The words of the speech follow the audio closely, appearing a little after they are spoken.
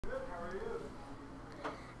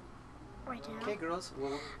right now. Okay, girls.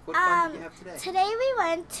 Well, what fun did you have today? Today we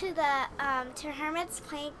went to the to Hermit's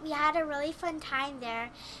Point. We had a really fun time there.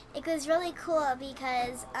 It was really cool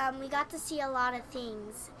because we got to see a lot of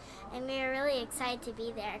things, and we were really excited to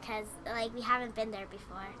be there because like we haven't been there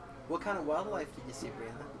before. What kind of wildlife did you see,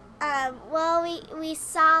 Brianna? Well, we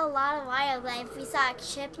saw a lot of wildlife. We saw a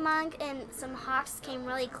chipmunk, and some hawks came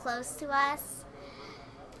really close to us.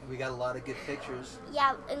 We got a lot of good pictures.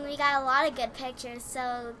 Yeah, and we got a lot of good pictures.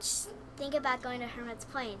 So just think about going to Hermit's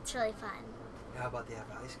Point. It's really fun. How about they have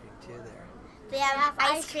ice cream too there? They have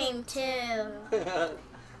ice cream too.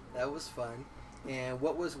 That was fun. And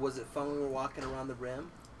was it fun when we were walking around the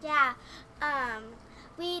rim? Yeah.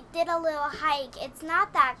 We did a little hike. It's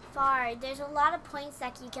not that far. There's a lot of points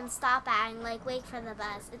that you can stop at and like wait for the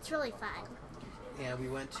bus. It's really fun. And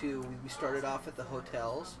we started off at the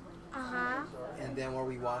hotels. And then where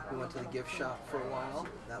we walked, we went to the gift shop for a while.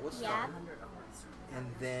 That was fun. And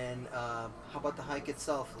then, how about the hike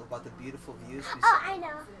itself? About the beautiful views we saw? Oh, I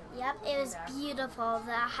know. Yep, it was beautiful.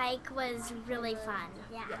 The hike was really fun.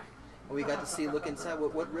 Yeah. We got to look inside.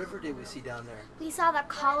 What river did we see down there? We saw the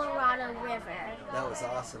Colorado River. That was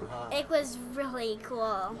awesome, huh? It was really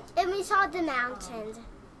cool. And we saw the mountains.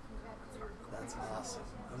 That's awesome.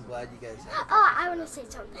 I'm glad you guys had Oh, I want to say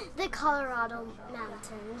something. The Colorado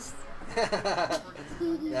Mountains.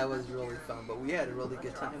 That was really fun, but we had a really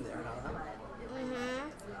good time there, huh?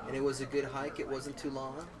 And it was a good hike. It wasn't too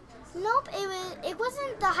long. Nope, it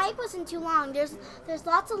wasn't. The hike wasn't too long. There's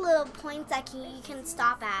lots of little points that you can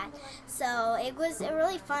stop at. So it was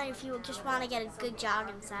really fun if you just want to get a good jog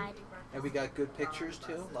inside. And we got good pictures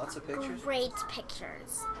too. Lots of pictures. Great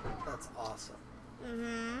pictures. That's awesome.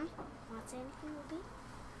 Want to say anything, Ruby?